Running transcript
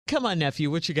Come on, nephew.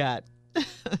 What you got?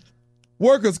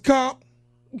 Workers' comp.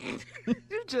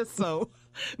 You're just so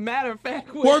matter of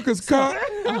fact. Workers' comp.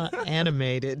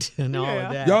 Animated and all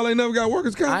of that. Y'all ain't never got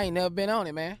workers' comp? I ain't never been on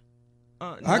it, man.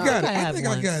 I got it. I think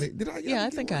once. I got it. Did I? Yeah, I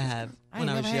think I have when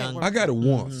I was young. I got it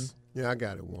once. Yeah, I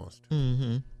got it once.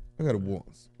 Mm-hmm. I got it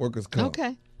once. Workers' comp.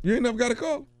 Okay. You ain't never got a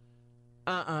call?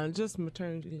 Just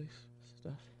maternity leave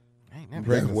stuff. I ain't never.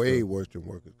 That's Pregnant way stuff. worse than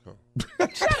workers' comp.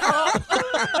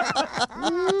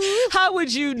 How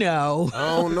would you know?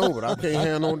 I don't know, but I can't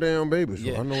have no damn baby,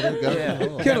 so I know they got it.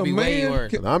 Can That'd a be way man?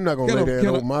 worse. Can, I'm not gonna Can lay a- that can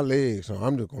a- over my legs, so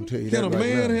I'm just gonna tell you can a that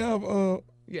right man now. have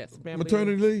Yes, family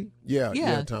maternity leave?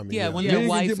 Yeah, Tommy. Yeah, when Yeah, their you can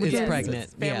wife get is maternity pregnant.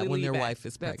 Family Yeah, when leave their act. wife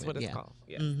is pregnant. That's what it's yeah. called.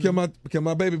 Yeah. Mhm. Can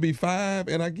my baby be 5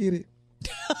 and I get it?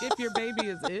 If your baby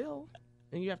is ill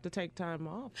and you have to take time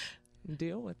off and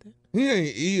deal with it. He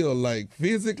ain't ill like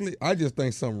physically. I just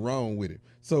think something wrong with it.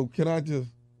 So can I just?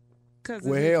 Cause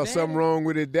Well, it's his hell, daddy. something wrong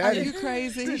with his Are daddy. you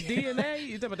crazy? It's DNA.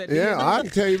 You talking about that Yeah, DNA? I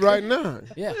can tell you right now.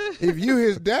 Yeah. If you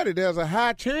his daddy, there's a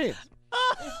high chance.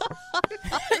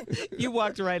 You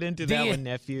walked right into that one,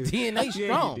 nephew. DNA Yeah,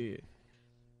 strong. you did.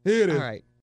 Here it All is. right.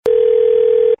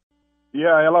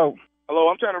 Yeah, hello. Hello,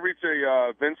 I'm trying to reach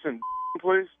a Vincent,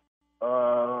 please.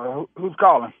 Who's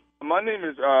calling? My name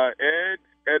is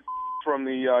Ed from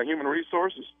the Human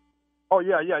Resources. Oh,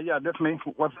 yeah, that's me.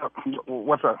 What's up?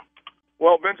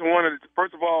 Well, Vincent wanted to,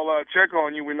 first of all, check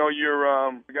on you. We know you're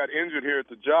got injured here at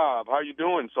the job. How you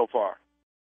doing so far?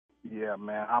 Yeah,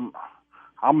 man,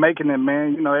 I'm making it,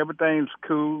 man. You know, everything's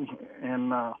cool,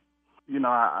 and you know,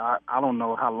 I don't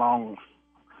know how long.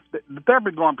 The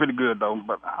therapy's going pretty good though,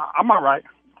 but I'm all right.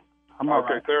 I'm all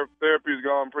right. Therapy's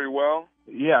going pretty well.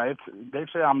 Yeah, they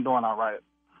say I'm doing all right.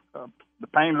 The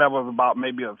pain level is about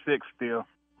maybe a 6 still,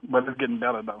 but it's getting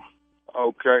better though.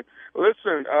 Okay.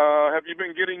 Listen, have you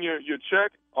been getting your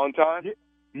check on time?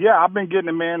 Yeah, I've been getting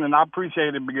it, man, and I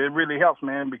appreciate it because it really helps,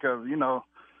 man, because, you know,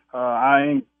 I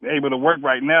ain't able to work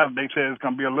right now. They said it's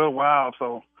going to be a little while,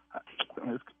 so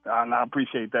I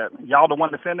appreciate that. Y'all the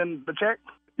one that sending the check?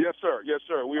 Yes, sir. Yes,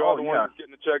 sir. We are the ones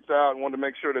getting the checks out and want to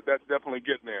make sure that that's definitely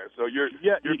getting there. So you're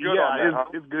good on that, huh?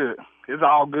 It's good. It's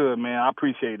all good, man. I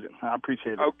appreciate it.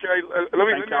 Okay. Let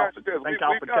me ask you this. Thank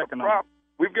y'all for checking on me.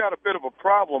 We've got a bit of a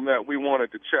problem that we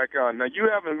wanted to check on. Now, you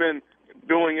haven't been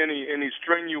doing any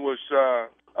strenuous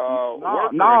work.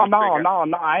 No.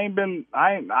 I ain't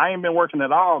been working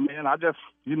at all, man. I just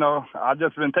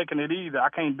been taking it easy. I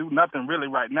can't do nothing really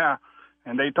right now,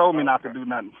 and they told me not to do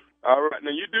nothing. All right. Now,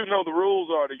 you do know the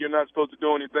rules are that you're not supposed to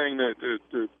do anything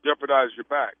to jeopardize your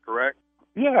back, correct?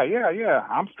 Yeah.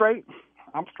 I'm straight.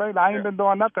 I ain't been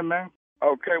doing nothing, man.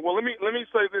 Okay. Well, let me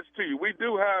say this to you. We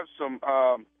do have some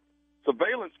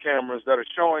surveillance cameras that are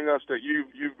showing us that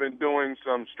you've been doing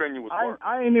some strenuous work.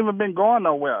 I ain't even been going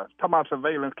nowhere. Talking about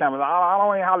surveillance cameras, I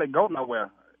don't even hardly go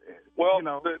nowhere. Well, you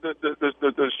know,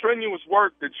 the strenuous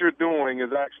work that you're doing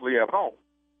is actually at home.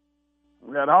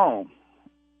 At home.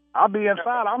 I'll be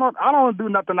inside. I don't do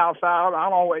nothing outside. I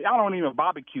don't even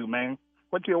barbecue, man.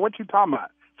 What you talking about?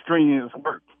 Strenuous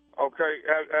work. Okay.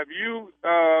 Have you,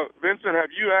 Vincent? Have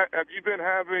you been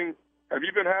having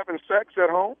sex at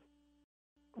home?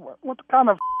 What kind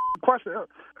of question?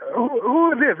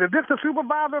 Who is this? Is this the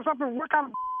supervisor or something? What kind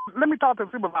of? Let me talk to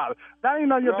the supervisor. That ain't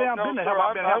none of your damn business. Sir, Have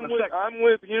I been having sex? I'm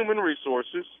with Human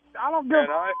Resources. I don't give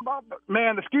about.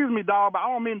 Man, excuse me, dog, but I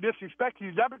don't mean disrespect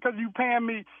you. Just because you paying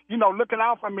me, looking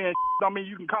out for me and don't mean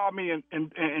you can call me and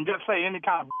just say any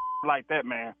kind of like that,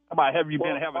 man. About have you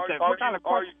been having sex? What kind of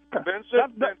question?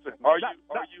 Vincent, are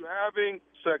you having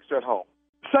sex at home?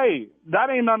 Say that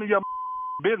ain't none of your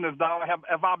business, dog.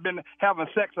 Have I been having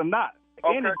sex or not?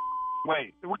 Okay.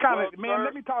 Wait, what kind of man? Sir,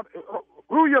 Let me talk.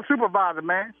 Who your supervisor,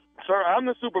 man? Sir, I'm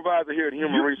the supervisor here at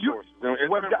Human Resources. And it's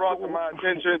been brought to my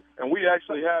attention, and we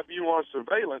actually have you on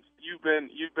surveillance. You've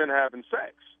been having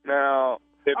sex. Now,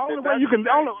 only way you can.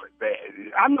 I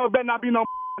know there better not be no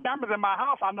cameras in my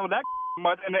house. I know that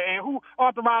much. And who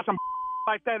authorized some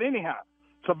like that anyhow?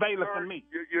 Surveillance sir, on me.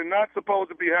 You're not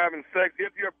supposed to be having sex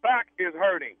if your back is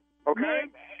hurting. Okay.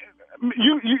 Man,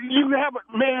 you have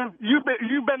man. You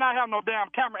better not have no damn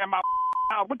camera in my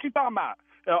house. What you talking about?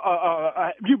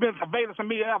 You been surveilling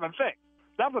me having sex?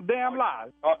 That's a damn lie.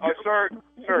 Sir.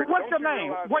 What's your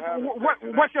name?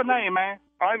 What's your name, man?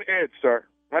 I'm Ed, sir.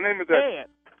 My name is Ed.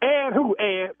 Ed who?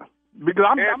 Ed? Because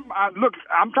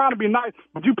I'm trying to be nice,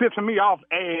 but you pissing me off,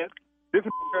 Ed. This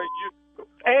is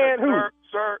Ed who?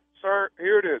 Sir,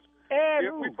 here it is. Ed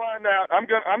if who? we find out,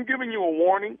 I'm giving you a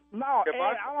warning. No, Ed,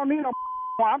 I don't need no.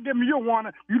 I'm giving you a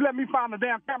warning. You let me find the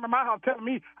damn camera in my house telling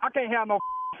me I can't have no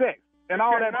sex. And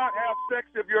all that. Not have sex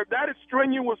if that is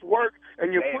strenuous work,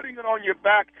 and you're putting it on your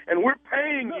back, and we're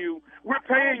paying you. We're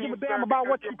paying you damn about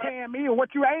what you paying me or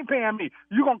what you ain't paying me.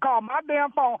 You gonna call my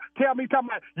damn phone, tell me talking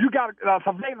about you got a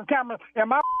surveillance camera in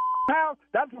my house?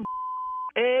 That's some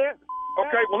Ed.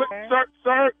 Okay, well,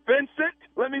 sir, Vincent,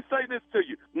 let me say this to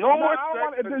you. No more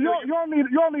sex. You don't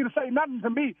need to say nothing to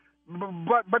me,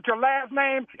 but your last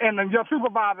name and your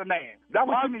supervisor name. That's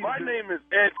what you need to do. My name is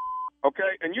Ed.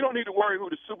 Okay, and you don't need to worry who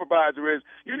the supervisor is.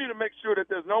 You need to make sure that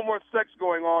there's no more sex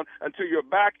going on until your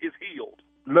back is healed.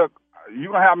 Look,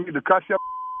 you gonna have me to cuss your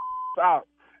out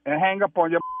and hang up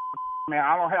on your man.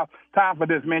 I don't have time for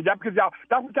this, man. Just because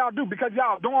that's what y'all do. Because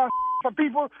y'all doing for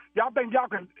people, y'all think y'all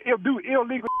can do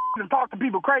illegal and talk to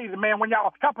people crazy, man. When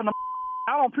y'all helping them,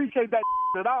 I don't appreciate that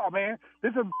at all, man.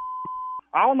 This is,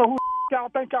 I don't know who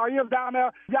y'all think y'all is down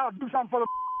there. Y'all do something for the.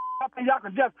 I think y'all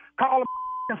can just call them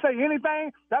and say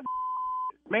anything. That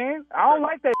man, I don't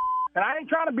like that. And I ain't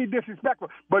trying to be disrespectful,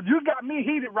 but you got me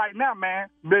heated right now, man.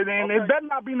 And There better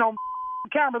not be no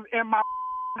cameras in my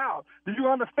house. Do you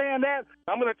understand that?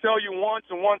 I'm going to tell you once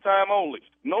and one time only.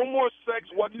 No more sex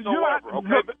whatsoever,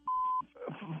 okay?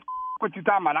 What you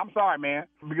talking about? I'm sorry, man.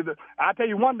 Because I tell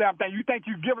you one damn thing. You think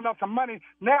you giving us some money?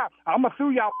 Now I'm gonna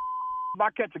sue y'all if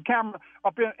I catch a camera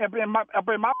up in my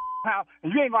house,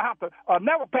 and you ain't gonna have to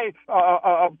never pay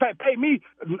me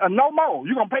no more.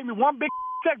 You gonna pay me one big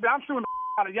check, but I'm suing the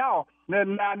out of y'all.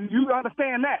 Now you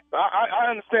understand that? I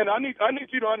understand. I need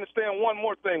you to understand one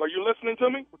more thing. Are you listening to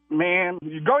me? Man,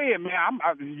 you go ahead, man.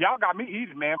 Y'all got me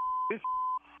easy, man. This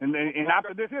and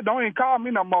after this here, don't even call me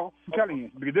no more. I'm telling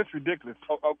you, because this is ridiculous.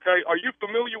 Okay. Are you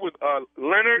familiar with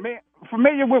Leonard? Man,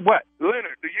 familiar with what?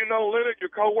 Leonard. Do you know Leonard,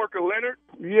 your coworker Leonard?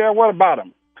 Yeah, what about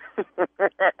him?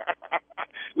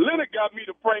 Leonard got me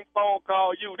to prank phone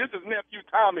call you. This is nephew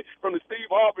Tommy from the Steve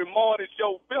Harvey Morning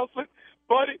Show. Wilson,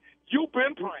 buddy, you've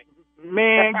been pranked.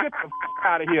 Man, get the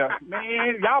out of here.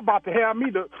 Man, y'all about to have me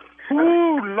to...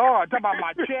 Ooh, Lord, talk about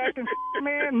my check and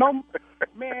man. No,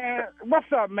 man, what's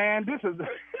up, man? This is...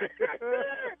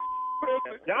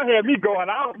 Y'all had me going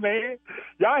out, man.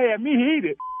 Y'all had me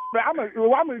heated. Man, I'm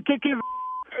gonna kick his...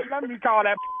 Let me call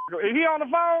that... Is he on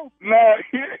the phone? No,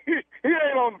 he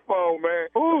ain't on the phone, man.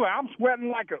 Ooh, I'm sweating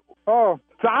like a... Oh,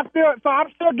 so I'm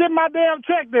still getting my damn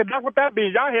check then. That's what that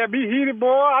means. Y'all had me heated, boy.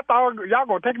 I thought y'all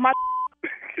gonna take my...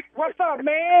 What's up,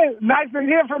 man? Nice to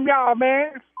hear from y'all,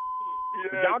 man.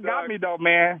 Yeah, y'all got me, though,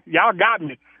 man. Y'all got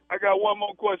me. I got one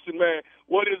more question, man.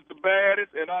 What is the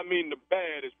baddest, and I mean the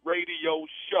baddest, radio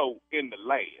show in the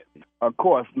land? Of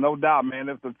course, no doubt, man.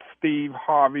 It's the Steve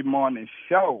Harvey Morning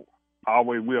Show.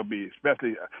 Always will be,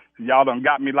 especially y'all done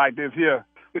got me like this here.